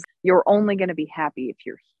general, is you're only going to be happy if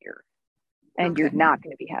you're here, and you're not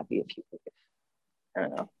going to be happy if you leave. I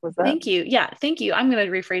don't know. Was that? Thank you. Yeah. Thank you. I'm going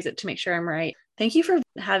to rephrase it to make sure I'm right. Thank you for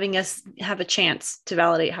having us have a chance to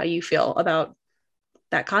validate how you feel about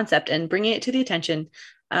that concept and bringing it to the attention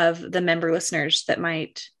of the member listeners that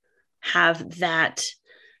might have that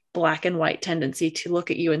black and white tendency to look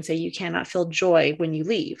at you and say, you cannot feel joy when you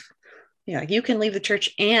leave. Yeah. You can leave the church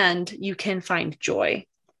and you can find joy.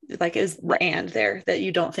 Like, is the and there that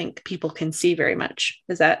you don't think people can see very much?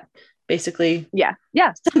 Is that basically? Yeah.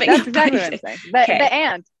 That's exactly what I'm saying. The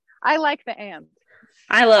and. I like the and.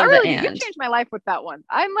 I love the and. You changed my life with that one.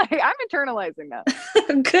 I'm internalizing that.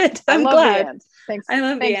 Good. I'm glad. The and. Thanks. I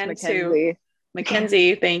love the and Mackenzie. Too.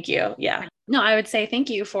 Mackenzie, thank you. Yeah. No, I would say thank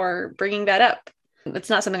you for bringing that up. It's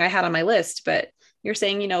not something I had on my list, but you're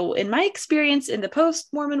saying, in my experience in the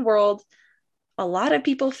post-Mormon world, a lot of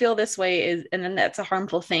people feel this way, and then that's a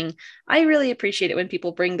harmful thing. I really appreciate it when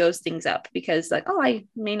people bring those things up, because like, oh, I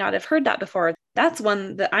may not have heard that before. That's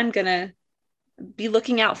one that I'm going to be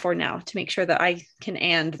looking out for now to make sure that I can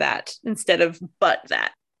and that instead of but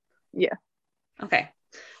that. Yeah. Okay.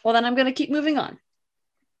 Well, then I'm going to keep moving on,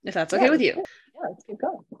 if that's okay with you. Yeah, let's keep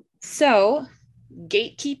going. So,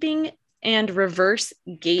 gatekeeping and reverse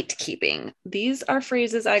gatekeeping. These are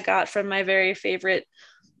phrases I got from my very favorite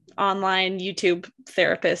online YouTube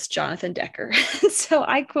therapist, Jonathan Decker. So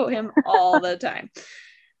I quote him all the time.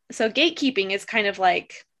 So gatekeeping is kind of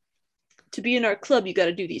like, to be in our club, you got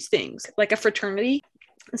to do these things, like a fraternity.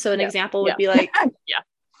 So an example would be like,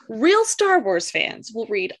 real Star Wars fans will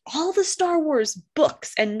read all the Star Wars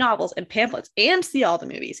books and novels and pamphlets and see all the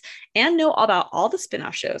movies and know about all the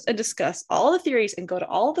spin-off shows and discuss all the theories and go to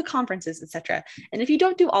all the conferences, etc. And if you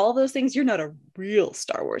don't do all of those things, you're not a real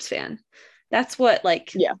Star Wars fan. That's what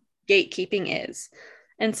gatekeeping is.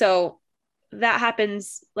 And so that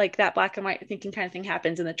happens, like that black and white thinking kind of thing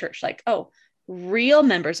happens in the church. Like, oh, real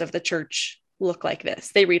members of the church look like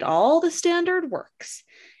this. They read all the standard works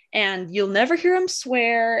and you'll never hear them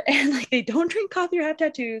swear. And like, they don't drink coffee or have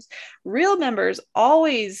tattoos. Real members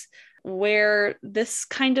always wear this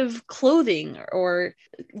kind of clothing or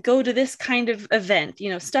go to this kind of event,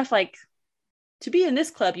 stuff like, to be in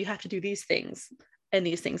this club, you have to do these things and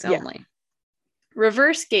these things only.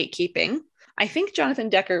 Reverse gatekeeping. I think Jonathan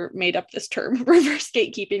Decker made up this term, reverse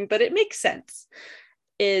gatekeeping, but it makes sense.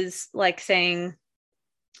 Is like saying,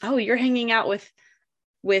 oh, you're hanging out with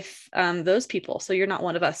those people, so you're not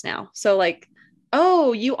one of us now. So like,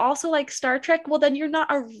 oh, you also like Star Trek? Well, then you're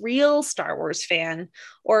not a real Star Wars fan.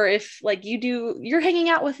 Or if like you're hanging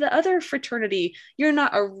out with the other fraternity, you're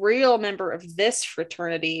not a real member of this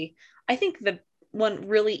fraternity. I think the one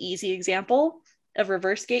really easy example of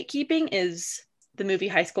reverse gatekeeping is the movie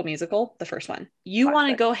High School Musical, the first one. You want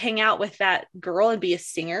to go hang out with that girl and be a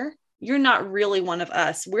singer? You're not really one of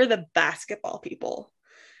us. We're the basketball people.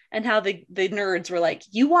 And how the nerds were like,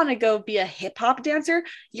 you want to go be a hip hop dancer?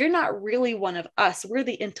 You're not really one of us. We're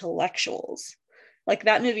the intellectuals. Like,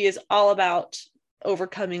 that movie is all about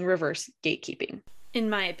overcoming reverse gatekeeping, in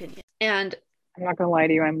my opinion. And I'm not going to lie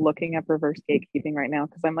to you. I'm looking up reverse gatekeeping right now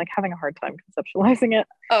because I'm like having a hard time conceptualizing it.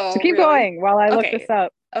 Oh, so keep going while I look this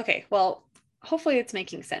up. Okay. Well, hopefully it's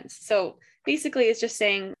making sense. So basically it's just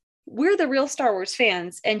saying, we're the real Star Wars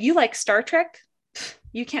fans and you like Star Trek.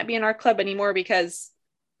 You can't be in our club anymore because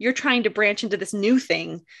you're trying to branch into this new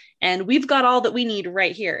thing. And we've got all that we need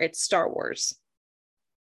right here. It's Star Wars.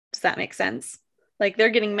 Does that make sense? Like they're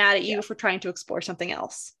getting mad at you for trying to explore something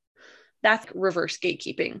else. That's reverse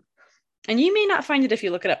gatekeeping. And you may not find it if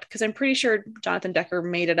you look it up, because I'm pretty sure Jonathan Decker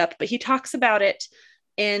made it up, but he talks about it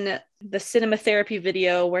in the cinema therapy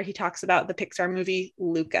video where he talks about the Pixar movie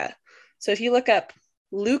Luca. So if you look up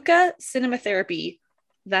Luca cinema therapy,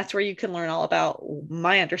 that's where you can learn all about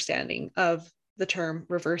my understanding of the term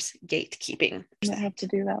reverse gatekeeping. I have to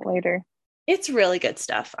do that later. It's really good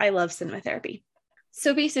stuff. I love cinema therapy.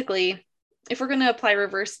 So basically, if we're going to apply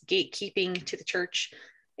reverse gatekeeping to the church,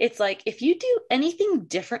 it's like, if you do anything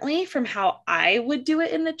differently from how I would do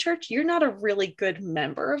it in the church, you're not a really good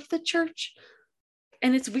member of the church.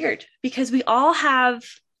 And it's weird because we all have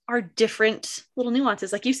our different little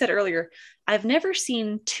nuances. Like you said earlier, I've never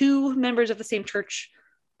seen two members of the same church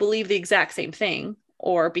believe the exact same thing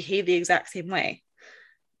or behave the exact same way.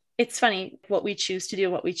 It's funny what we choose to do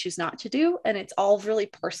and what we choose not to do. And it's all really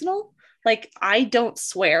personal. Like I don't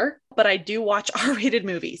swear, but I do watch R-rated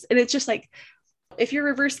movies. And it's just like, if you're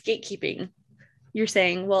reverse gatekeeping, you're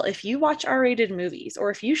saying, well, if you watch R-rated movies or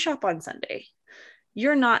if you shop on Sunday,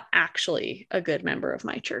 you're not actually a good member of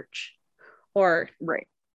my church, or right,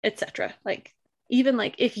 etc. Like even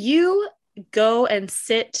like if you go and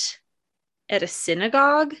sit at a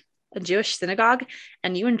synagogue, a Jewish synagogue,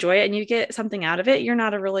 and you enjoy it and you get something out of it, you're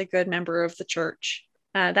not a really good member of the church.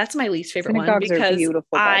 That's my least favorite Synagogues one because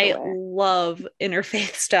I way. love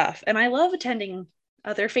interfaith stuff and I love attending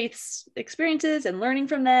other faiths experiences and learning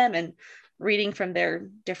from them and reading from their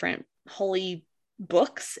different holy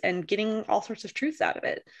books and getting all sorts of truths out of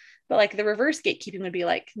it. But like the reverse gatekeeping would be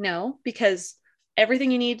like, no, because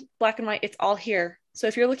everything you need, black and white, it's all here. So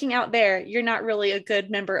if you're looking out there, you're not really a good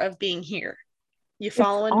member of being here. You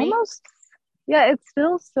following me? Yeah, it's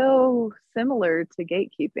still so similar to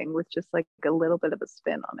gatekeeping with just like a little bit of a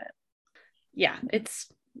spin on it. Yeah, it's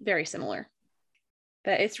very similar.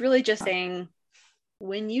 But it's really just saying,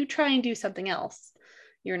 when you try and do something else,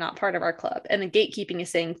 you're not part of our club. And the gatekeeping is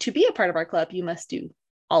saying, to be a part of our club, you must do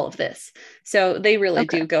all of this. So they really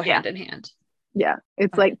do go hand in hand. Yeah.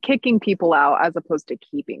 It's like kicking people out as opposed to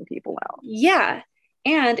keeping people out. Yeah.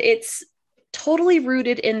 And it's totally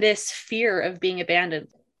rooted in this fear of being abandoned.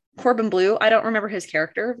 Corbin Bleu, I don't remember his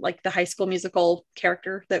character, like the High School Musical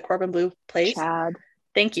character that Corbin Bleu plays. Chad.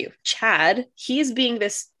 Thank you. Chad. He's being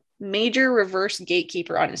this major reverse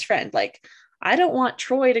gatekeeper on his friend. Like, I don't want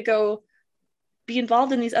Troy to go be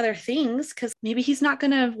involved in these other things because maybe he's not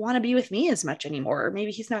going to want to be with me as much anymore. Or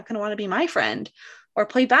maybe he's not going to want to be my friend or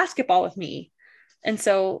play basketball with me. And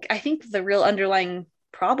so I think the real underlying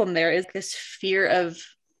problem there is this fear of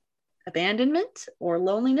abandonment or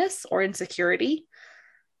loneliness or insecurity.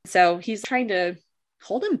 So he's trying to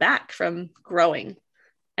hold him back from growing.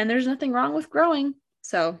 And there's nothing wrong with growing.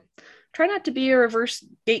 So try not to be a reverse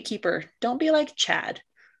gatekeeper. Don't be like Chad.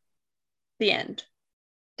 The end.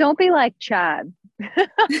 Don't be like Chad.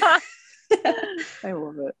 I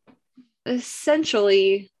love it.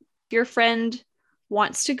 Essentially, your friend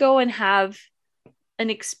wants to go and have an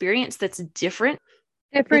experience that's different.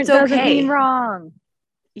 Different doesn't mean wrong.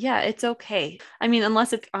 Yeah, it's okay. I mean,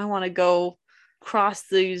 unless if I want to go cross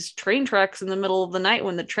these train tracks in the middle of the night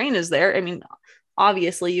when the train is there. I mean,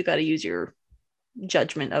 obviously you got to use your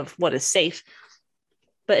judgment of what is safe.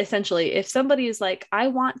 But essentially, if somebody is like, I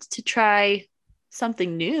want to try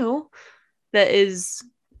something new that is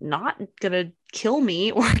not going to kill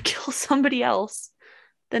me or kill somebody else,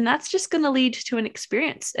 then that's just going to lead to an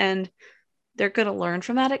experience. And they're going to learn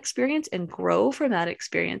from that experience and grow from that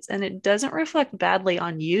experience. And it doesn't reflect badly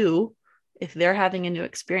on you if they're having a new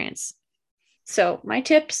experience. So my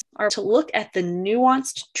tips are to look at the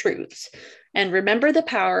nuanced truths and remember the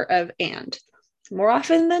power of and. More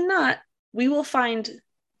often than not, we will find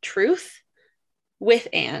truth with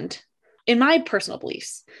and. In my personal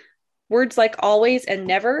beliefs, words like always and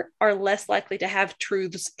never are less likely to have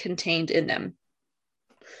truths contained in them.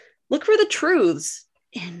 Look for the truths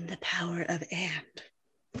in the power of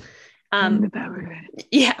and. The power of and.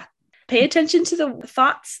 Yeah. Pay attention to the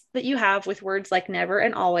thoughts that you have with words like never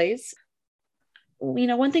and always. You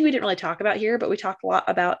know, one thing we didn't really talk about here, but we talk a lot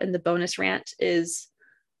about in the bonus rant is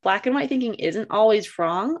black and white thinking isn't always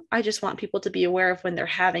wrong. I just want people to be aware of when they're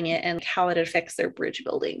having it and how it affects their bridge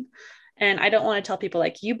building. And I don't want to tell people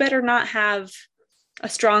like, you better not have a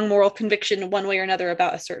strong moral conviction one way or another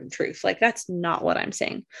about a certain truth. Like, that's not what I'm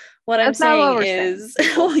saying. What I'm saying is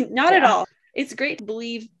not at all. It's great to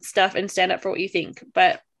believe stuff and stand up for what you think,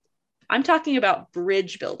 but I'm talking about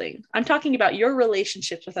bridge building. I'm talking about your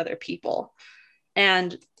relationships with other people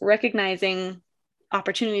and recognizing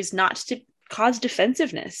opportunities not to cause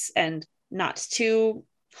defensiveness and not to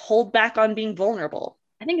hold back on being vulnerable.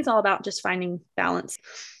 I think it's all about just finding balance.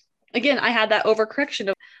 Again, I had that overcorrection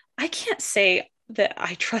of, I can't say that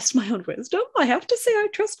I trust my own wisdom. I have to say I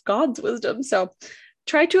trust God's wisdom. So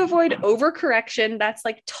try to avoid overcorrection. That's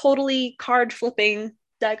like totally card flipping,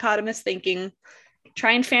 dichotomous thinking.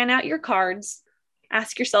 Try and fan out your cards.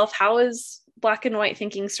 Ask yourself, how is black and white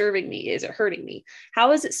thinking serving me? Is it hurting me?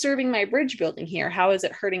 How is it serving my bridge building here? How is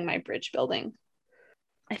it hurting my bridge building?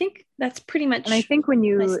 I think that's pretty much. And I think when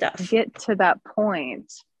you get to that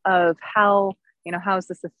point of how is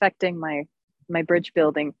this affecting my bridge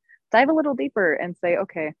building, dive a little deeper and say,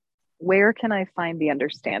 okay, where can I find the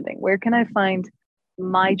understanding? Where can I find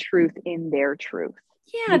my truth in their truth?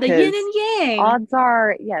 Yeah, because the yin and yang. Odds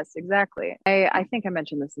are, yes, exactly. I think I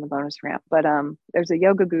mentioned this in the bonus rant, but there's a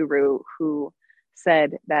yoga guru who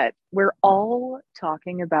said that we're all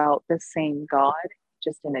talking about the same God,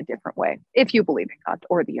 just in a different way. If you believe in God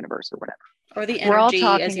or the universe or whatever. Or the energy, we're all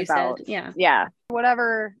talking as you about, said. Yeah. Yeah.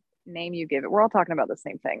 Whatever name you give it, we're all talking about the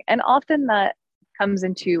same thing. And often that comes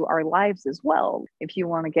into our lives as well. If you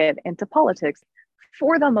want to get into politics,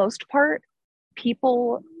 for the most part,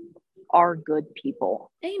 people are good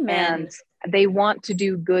people. Amen. And they want to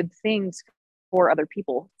do good things for other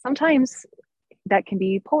people. Sometimes that can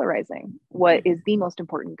be polarizing. What is the most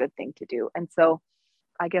important good thing to do? And so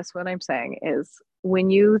I guess what I'm saying is,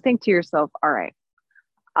 when you think to yourself, all right,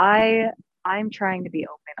 I'm trying to be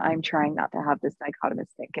open. I'm trying not to have this dichotomous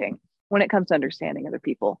thinking when it comes to understanding other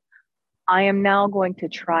people. I am now going to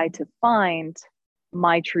try to find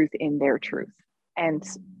my truth in their truth and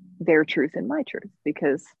their truth in my truth,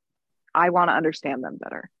 because I want to understand them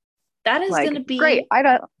better. That is going to be great. I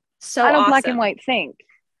don't awesome. Black and white think,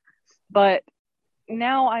 but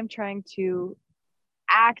now I'm trying to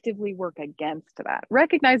actively work against that.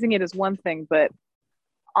 Recognizing it is one thing, but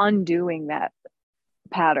undoing that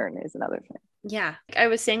pattern is another thing. Yeah. I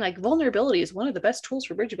was saying, like, vulnerability is one of the best tools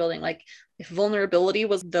for bridge building. Like, if vulnerability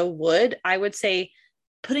was the wood, I would say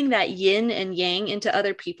putting that yin and yang into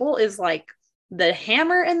other people is like the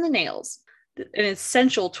hammer and the nails, an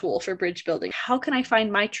essential tool for bridge building. How can I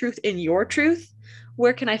find my truth in your truth?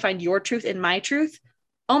 Where can I find your truth in my truth?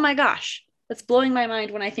 Oh my gosh, that's blowing my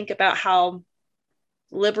mind when I think about how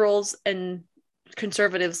liberals and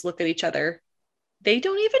conservatives look at each other. They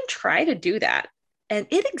don't even try to do that. And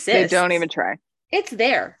it exists. They don't even try. It's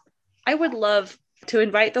there. I would love to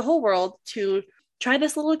invite the whole world to try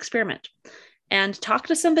this little experiment and talk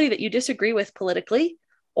to somebody that you disagree with politically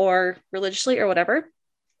or religiously or whatever,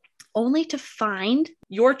 only to find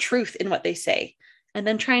your truth in what they say, and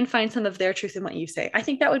then try and find some of their truth in what you say. I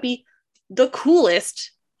think that would be the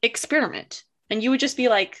coolest experiment. And you would just be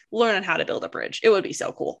like learning how to build a bridge. It would be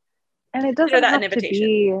so cool. And it doesn't have to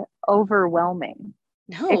be overwhelming.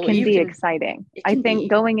 No, it can be exciting. I think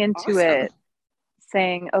going into it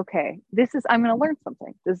saying, okay, I'm going to learn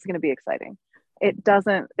something. This is going to be exciting.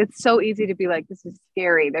 It's so easy to be like, this is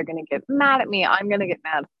scary. They're going to get mad at me. I'm going to get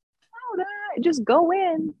mad. No, just go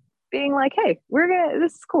in being like, hey,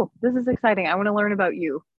 this is cool. This is exciting. I want to learn about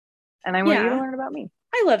you. And I want you to learn about me.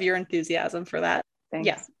 I love your enthusiasm for that. Thanks.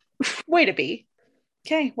 Yeah. Way to be.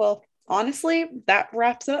 Okay. Well, honestly, that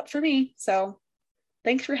wraps it up for me. So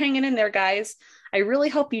thanks for hanging in there, guys. I really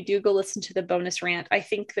hope you do go listen to the bonus rant. I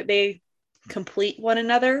think that they complete one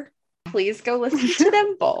another. Please go listen to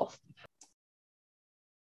them both.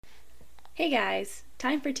 Hey guys,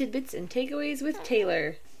 time for tidbits and takeaways with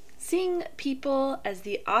Taylor. Seeing people as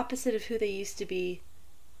the opposite of who they used to be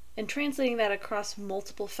and translating that across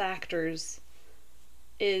multiple factors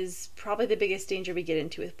is probably the biggest danger we get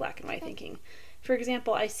into with black and white thinking. For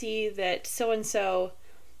example, I see that so-and-so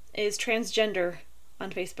is transgender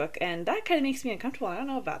on Facebook, and that kind of makes me uncomfortable. I don't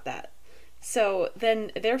know about that. So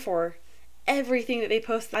then, therefore, everything that they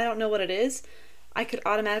post, I don't know what it is, I could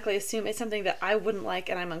automatically assume it's something that I wouldn't like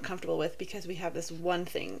and I'm uncomfortable with because we have this one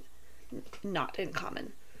thing not in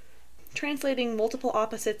common. Translating multiple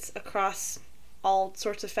opposites across all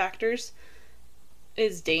sorts of factors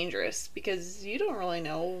is dangerous because you don't really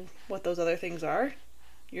know what those other things are.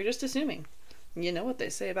 You're just assuming. You know what they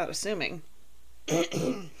say about assuming.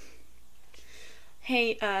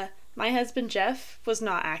 Hey, my husband Jeff was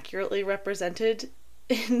not accurately represented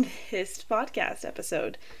in this podcast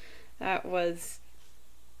episode. That was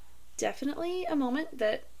definitely a moment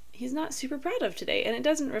that he's not super proud of today, and it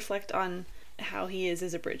doesn't reflect on how he is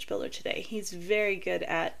as a bridge builder today. He's very good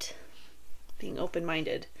at being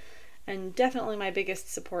open-minded, and definitely my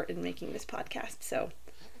biggest support in making this podcast. So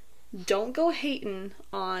don't go hating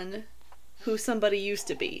on who somebody used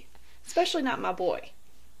to be, especially not my boy.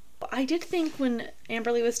 I did think when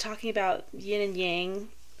Amberlee was talking about yin and yang,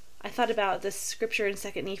 I thought about this scripture in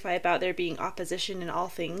 2 Nephi about there being opposition in all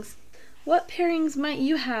things. What pairings might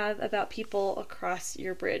you have about people across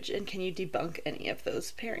your bridge, and can you debunk any of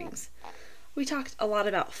those pairings? We talked a lot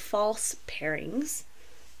about false pairings,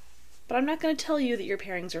 but I'm not going to tell you that your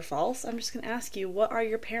pairings are false. I'm just going to ask you, what are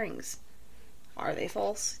your pairings? Are they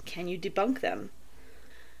false? Can you debunk them?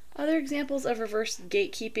 Other examples of reverse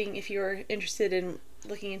gatekeeping, if you're interested in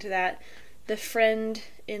looking into that, the friend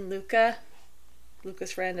in Luca's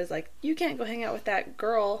friend is like, you can't go hang out with that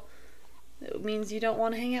girl. It means you don't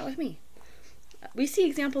want to hang out with me. We see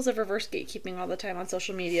examples of reverse gatekeeping all the time on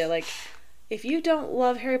social media, like, if you don't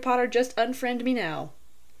love Harry Potter, just unfriend me now,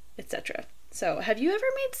 etc. So, have you ever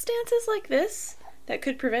made stances like this that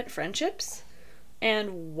could prevent friendships?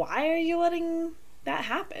 And why are you letting that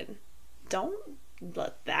happen? Don't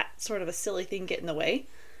let that sort of a silly thing get in the way.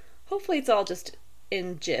 Hopefully it's all just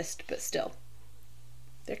in gist, but still.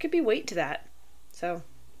 There could be weight to that. So,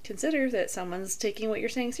 consider that someone's taking what you're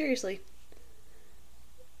saying seriously.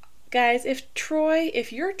 Guys,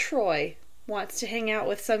 if your Troy wants to hang out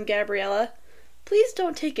with some Gabriella, please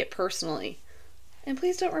don't take it personally. And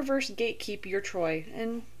please don't reverse gatekeep your Troy.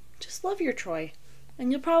 And just love your Troy. And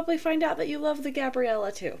you'll probably find out that you love the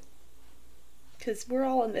Gabriella too. Because we're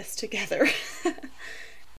all in this together.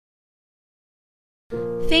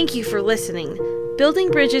 Thank you for listening.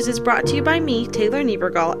 Building Bridges is brought to you by me, Taylor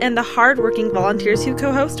Niebergall, and the hard-working volunteers who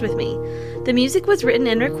co-host with me. The music was written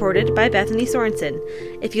and recorded by Bethany Sorensen.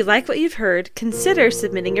 If you like what you've heard, consider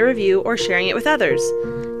submitting a review or sharing it with others.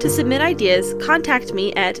 To submit ideas, contact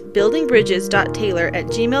me at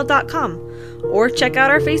buildingbridges.taylor@gmail.com or check out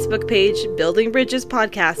our Facebook page, Building Bridges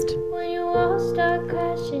Podcast. When your walls start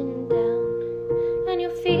crashing down and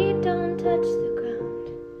your feet don't touch the ground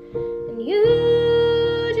and you